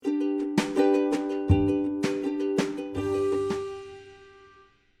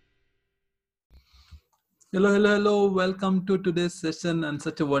Hello, hello, hello. Welcome to today's session and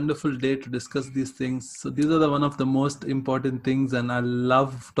such a wonderful day to discuss these things. So these are one of the most important things, and I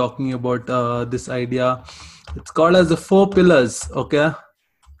love talking about this idea. It's called as the four pillars. Okay,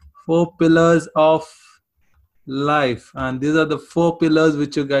 four pillars of life, and these are the four pillars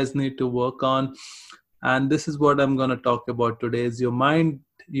which you guys need to work on. And this is what I'm going to talk about today: is your mind,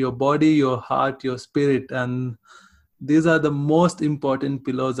 your body, your heart, your spirit, and these are the most important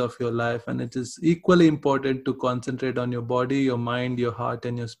pillars of your life, and it is equally important to concentrate on your body, your mind, your heart,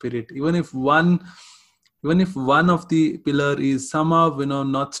 and your spirit. Even if one of the pillar is somehow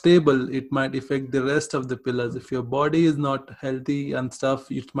not stable, it might affect the rest of the pillars. If your body is not healthy and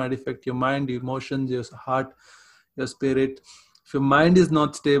stuff, it might affect your mind, your emotions, your heart, your spirit. If your mind is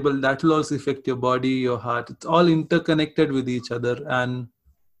not stable, that will also affect your body, your heart. It's all interconnected with each other, and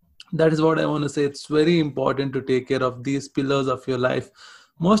that is what I want to say. It's very important to take care of these pillars of your life.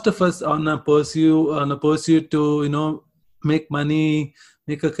 Most of us on a pursuit to make money,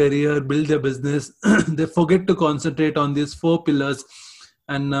 make a career, build a business, they forget to concentrate on these four pillars.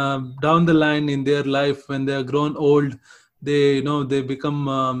 And down the line in their life, when they are grown old, they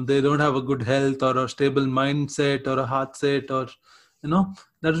become they don't have a good health or a stable mindset or a heart set, or you know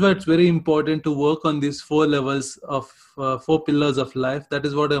that's why it's very important to work on these four levels of four pillars of life. That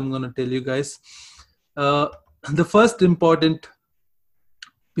is what I'm going to tell you guys. uh, the first important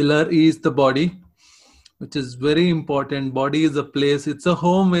pillar is the body, which is very important. Body is a place, it's a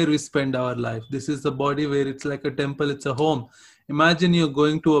home where we spend our life. This is the body where it's like a temple, it's a home. Imagine you're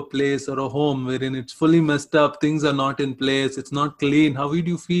going to a place or a home wherein it's fully messed up, things are not in place, it's not clean. How would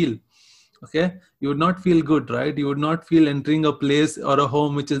you feel? Okay, you would not feel good, right? You would not feel entering a place or a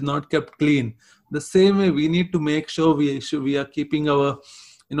home which is not kept clean. The same way, we need to make sure we are keeping our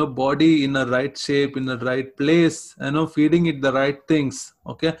body in a right shape, in the right place, feeding it the right things.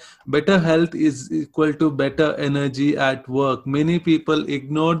 Okay, better health is equal to better energy at work. Many people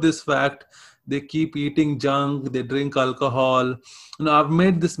ignore this fact. They keep eating junk, they drink alcohol. I've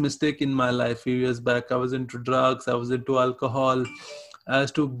made this mistake in my life. Few years back, I was into drugs, I was into alcohol. I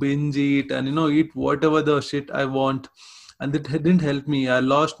used to binge eat and eat whatever the shit I want, and it didn't help me. I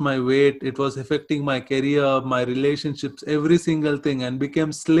lost my weight. It was affecting my career, my relationships, every single thing, and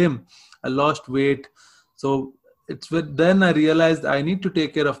became slim. I lost weight. So then I realized I need to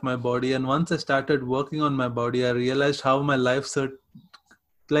take care of my body. And once I started working on my body, I realized how my life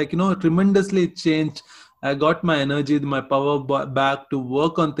tremendously changed. I got my energy, my power back to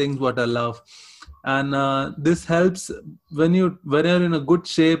work on things what I love. And this helps when you're in a good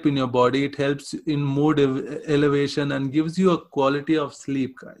shape in your body. It helps in mood elevation and gives you a quality of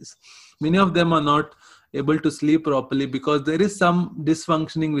sleep, guys. Many of them are not able to sleep properly because there is some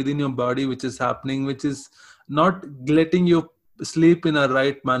dysfunctioning within your body which is happening, which is not letting you sleep in a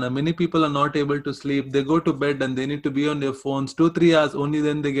right manner. Many people are not able to sleep. They go to bed and they need to be on their phones 2-3 hours, only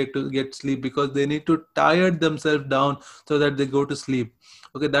then they get sleep, because they need to tire themselves down so that they go to sleep.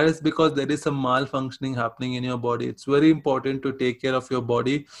 Okay, that is because there is some malfunctioning happening in your body. It's very important to take care of your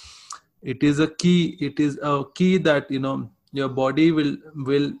body. It is a key that your body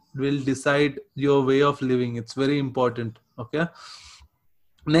will decide your way of living. It's very important. Okay,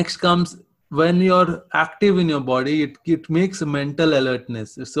 next comes, when you're active in your body, it makes a mental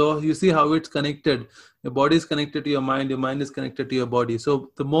alertness. So you see how it's connected. Your body is connected to your mind is connected to your body.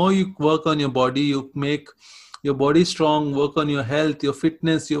 So the more you work on your body, you make your body strong. Work on your health, your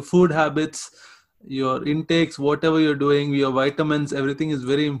fitness, your food habits, your intakes, whatever you're doing, your vitamins, everything is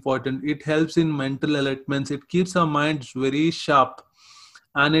very important. It helps in mental alertness. It keeps our minds very sharp,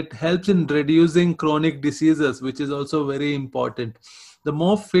 and it helps in reducing chronic diseases, which is also very important. The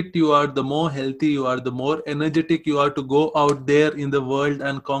more fit you are, the more healthy you are, the more energetic you are to go out there in the world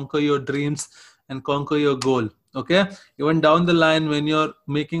and conquer your dreams and conquer your goal. Okay, even down the line, when you're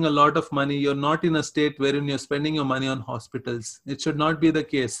making a lot of money, you're not in a state wherein you're spending your money on hospitals. It should not be the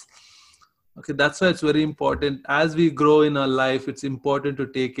case. Okay, that's why it's very important. As we grow in our life, it's important to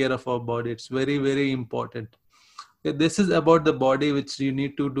take care of our body. It's very, very important. Okay, this is about the body, which you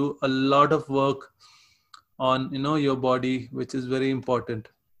need to do a lot of work on, your body, which is very important.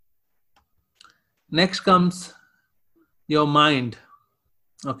 Next comes your mind.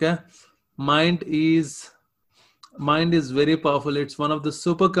 Okay, mind is mind is very powerful. It's one of the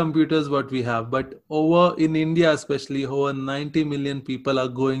supercomputers what we have. But over in India, especially, over 90 million people are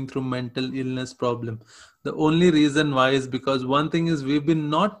going through mental illness problem. The only reason why is because one thing is, we've been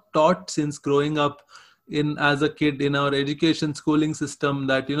not taught since growing up in as a kid in our education schooling system,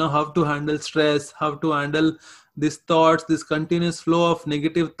 that how to handle stress, how to handle these thoughts, this continuous flow of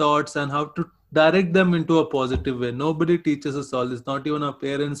negative thoughts, and how to direct them into a positive way. Nobody teaches us all this, not even our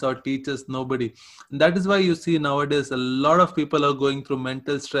parents or teachers, nobody. And that is why you see nowadays a lot of people are going through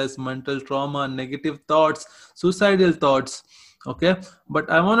mental stress, mental trauma, negative thoughts, suicidal thoughts. Okay, but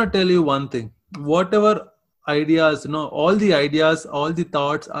I want to tell you one thing. Whatever ideas, all the ideas, all the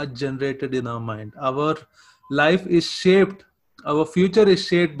thoughts are generated in our mind. Our life is shaped, our future is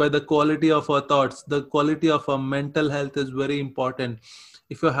shaped by the quality of our thoughts. The quality of our mental health is very important.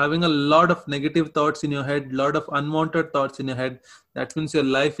 If you're having a lot of negative thoughts in your head, lot of unwanted thoughts in your head, that means your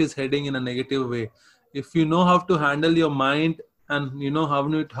life is heading in a negative way. If you know how to handle your mind, and you know how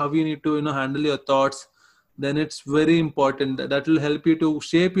you need to handle your thoughts, then it's very important. That will help you to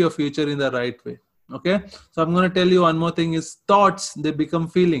shape your future in the right way. Okay, so I'm going to tell you one more thing is thoughts, they become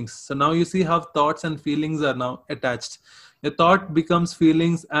feelings. So now you see how thoughts and feelings are now attached. A thought becomes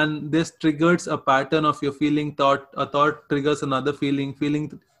feelings, and this triggers a pattern of your feeling thought. A thought triggers another feeling,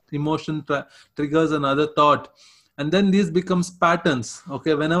 emotion triggers another thought, and then these becomes patterns.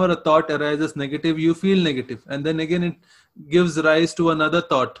 Okay, whenever a thought arises negative, you feel negative, and then again it gives rise to another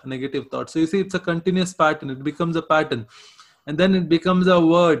thought, negative thought. So you see, it's a continuous pattern. It becomes a pattern, and then it becomes our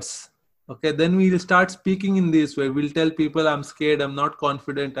words. Okay, then we'll start speaking in this way. We'll tell people, I'm scared, I'm not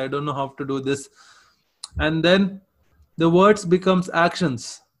confident, I don't know how to do this. And then the words becomes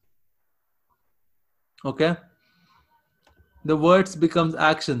actions. Okay, the words becomes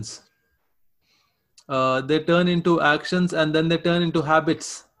actions. They turn into actions, and then they turn into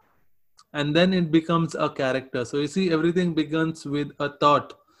habits, and then it becomes a character. So you see, everything begins with a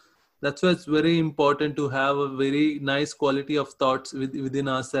thought. That's why it's very important to have a very nice quality of thoughts within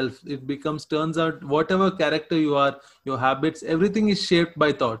ourselves. It turns out, whatever character you are, your habits, everything is shaped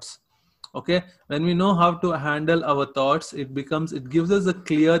by thoughts. Okay, when we know how to handle our thoughts, it gives us a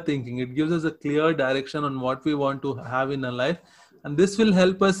clear thinking. It gives us a clear direction on what we want to have in our life. And this will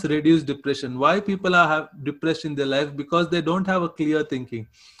help us reduce depression. Why people have depression in their life? Because they don't have a clear thinking.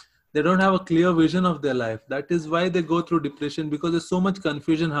 They don't have a clear vision of their life. That is why they go through depression, because there's so much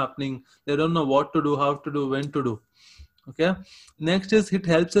confusion happening. They don't know what to do, how to do, when to do. Okay. Next is, it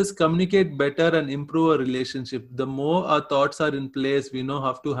helps us communicate better and improve our relationship. The more our thoughts are in place, we know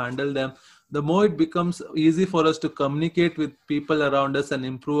how to handle them, the more it becomes easy for us to communicate with people around us and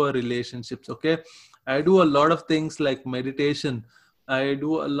improve our relationships. Okay. I do a lot of things like meditation. I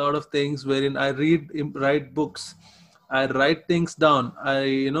do a lot of things wherein I write books. I write things down.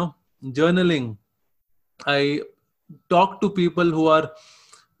 Journaling. I talk to people who are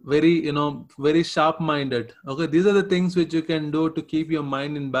very sharp-minded. Okay, these are the things which you can do to keep your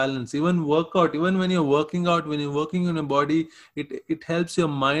mind in balance. Even workout, even when you're working out, when you're working on your body, it helps your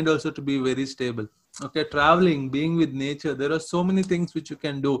mind also to be very stable. Okay, traveling, being with nature, there are so many things which you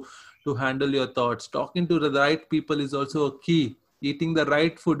can do to handle your thoughts. Talking to the right people is also a key. Eating the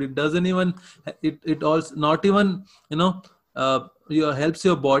right food, it also not even helps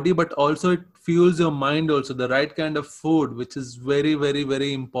your body, but also it fuels your mind also. The right kind of food, which is very, very,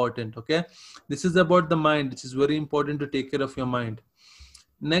 very important. Okay, this is about the mind, which is very important to take care of your mind.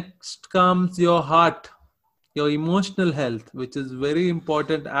 Next comes your heart, your emotional health, which is very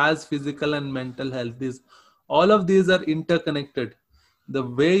important as physical and mental health. All of these are interconnected. The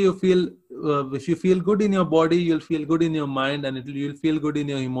way you feel, if you feel good in your body, you'll feel good in your mind, and you'll feel good in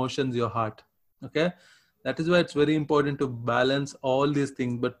your emotions, your heart. Okay, that is why it's very important to balance all these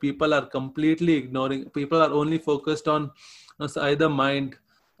things. But people are completely ignoring. People are only focused on either mind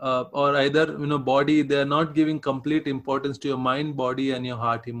or either body. They are not giving complete importance to your mind, body, and your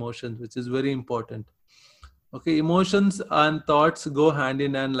heart emotions, which is very important. Okay, emotions and thoughts go hand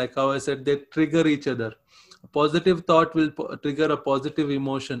in hand. Like how I said, they trigger each other. A positive thought will trigger a positive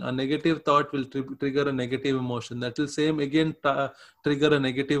emotion. A negative thought will trigger a negative emotion. That will same again trigger a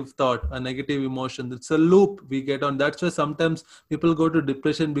negative thought, a negative emotion. It's a loop we get on. That's why sometimes people go to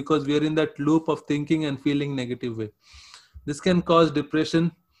depression, because we are in that loop of thinking and feeling negative way. This can cause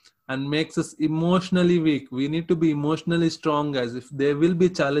depression and makes us emotionally weak. We need to be emotionally strong, guys. If there will be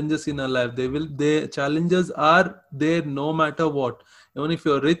challenges in our life, challenges are there no matter what. Even if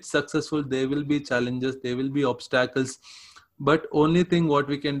you're rich, successful, there will be challenges, there will be obstacles. But only thing what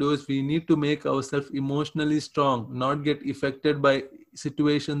we can do is we need to make ourselves emotionally strong, not get affected by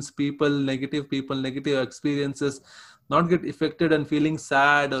situations, negative experiences, not get affected and feeling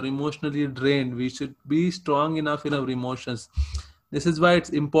sad or emotionally drained. We should be strong enough in our emotions. This is why it's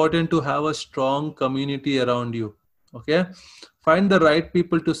important to have a strong community around you. Okay. Find the right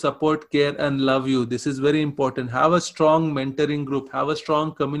people to support, care, and love you. This is very important. Have a strong mentoring group. Have a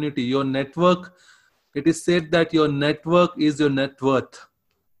strong community. Your network, it is said that your network is your net worth.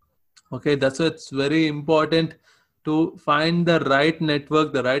 Okay, that's why it's very important to find the right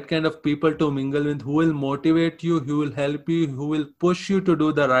network, the right kind of people to mingle with, who will motivate you, who will help you, who will push you to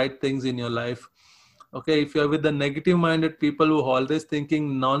do the right things in your life. Okay, if you're with the negative minded people who are always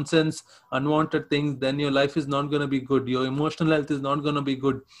thinking nonsense, unwanted things, then your life is not going to be good. Your emotional health is not going to be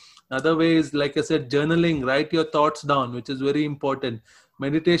good. Another way is, like I said, journaling. Write your thoughts down, which is very important.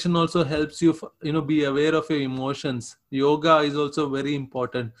 Meditation also helps you, be aware of your emotions. Yoga is also very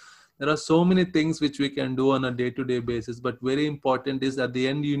important. There are so many things which we can do on a day-to-day basis, but very important is, at the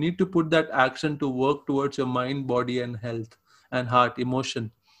end, you need to put that action to work towards your mind, body, and health and heart,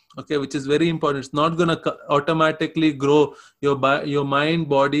 emotion. Okay, which is very important. It's not going to automatically grow. Your mind,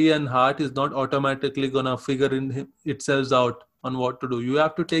 body, and heart is not automatically going to figure itself out on what to do. You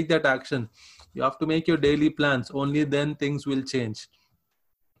have to take that action. You have to make your daily plans. Only then things will change.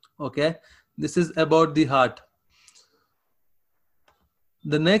 Okay, this is about the heart.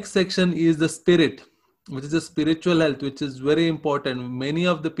 The next section is the spirit, which is the spiritual health, which is very important. Many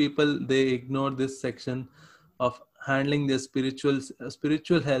of the people, they ignore this section of handling their spiritual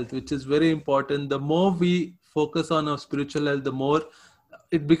health, which is very important. The more we focus on our spiritual health, the more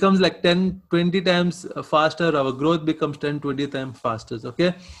it becomes like 10-20 times faster. Our growth becomes 10-20 times faster.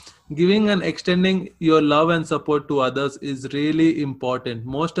 Okay, giving and extending your love and support to others is really important.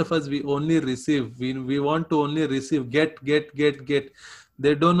 Most of us, we only receive. We want to only receive, get.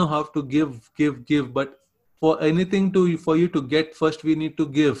 They don't know how to give. But for anything for you to get, first we need to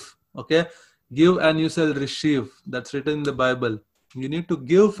give. Okay, give and you shall receive. That's written in the Bible. You need to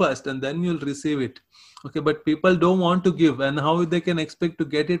give first and then you'll receive it. Okay, but people don't want to give, and how they can expect to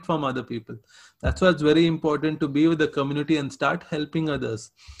get it from other people? That's why it's very important to be with the community and start helping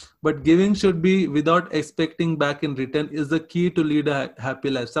others. But giving should be without expecting back in return is the key to lead a happy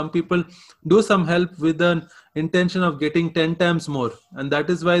life. Some people do some help with an intention of getting 10 times more, and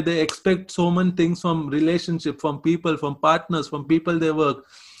that is why they expect so many things from relationship, from people, from partners, from people they work,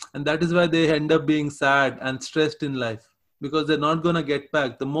 and that is why they end up being sad and stressed in life, because they're not going to get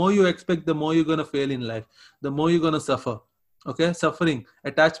back. The more you expect, the more you're going to fail in life, the more you're going to suffer. Okay, suffering,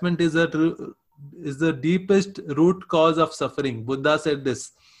 attachment is the deepest root cause of suffering. Buddha said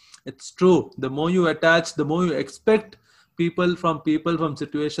this. It's true. The more you attach, the more you expect people from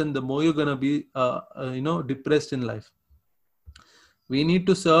situation, the more you're going to be depressed in life. We need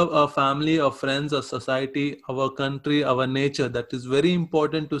to serve our family, our friends, our society, our country, our nature. That is very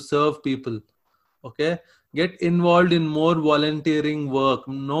important, to serve people. Okay, get involved in more volunteering work,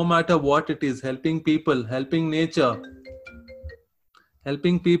 no matter what it is. Helping people, helping nature,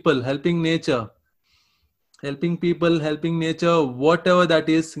 helping people, helping nature, whatever that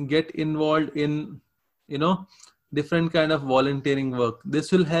is. Get involved in different kind of volunteering work.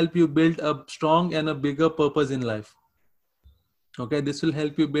 This will help you build a strong and a bigger purpose in life. Okay, this will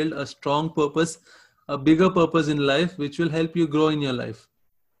help you build a strong purpose, a bigger purpose in life, which will help you grow in your life.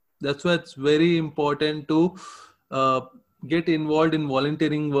 That's why it's very important to get involved in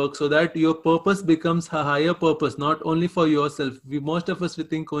volunteering work, so that your purpose becomes a higher purpose, not only for yourself. Most of us, we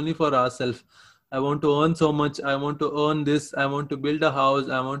think only for ourselves. I want to earn so much. I want to earn this. I want to build a house.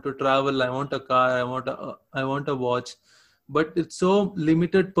 I want to travel. I want a car. I want a watch. But it's so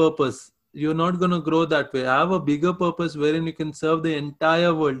limited purpose. You're not going to grow that way. Have a bigger purpose wherein you can serve the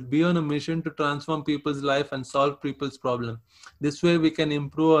entire world. Be on a mission to transform people's life and solve people's problem. This way we can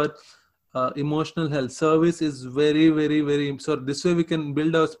improve our emotional health. Service is very, very, very. So this way we can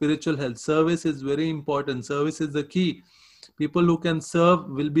build our spiritual health. Service is very important. Service is the key. People who can serve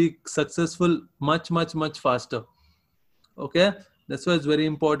will be successful much, much, much faster. Okay, that's why it's very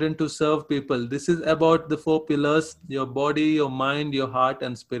important to serve people. This is about the 4 pillars: your body, your mind, your heart,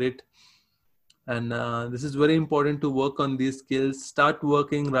 and spirit. And this is very important to work on these skills. Start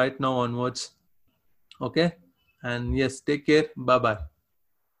working right now onwards. Okay, and yes, take care. Bye bye.